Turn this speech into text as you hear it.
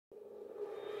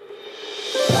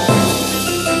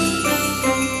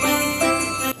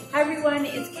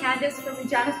Hernandez from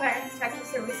Regina Fire and Protective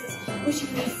Services,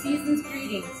 wishing you season's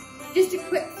greetings. Just a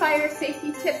quick fire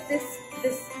safety tip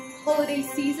this holiday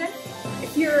season.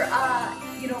 If you're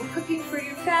cooking for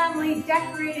your family,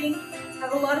 decorating,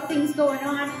 have a lot of things going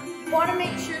on, you want to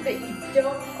make sure that you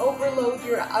don't overload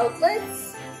your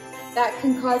outlets. That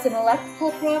can cause an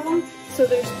electrical problem. So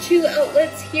there's 2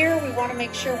 outlets here. We want to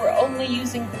make sure we're only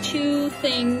using 2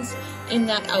 things in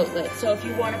that outlet. So if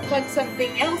you want to plug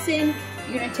something else in,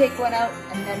 you're going to take one out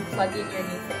and then plug in your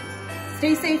new thing.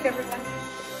 Stay safe, everyone.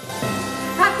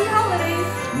 Happy holidays!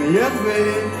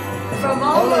 From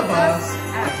all of us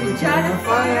at Regina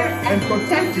Fire and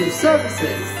Protective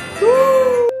Services.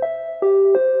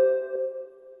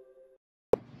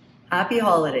 Happy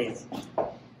holidays!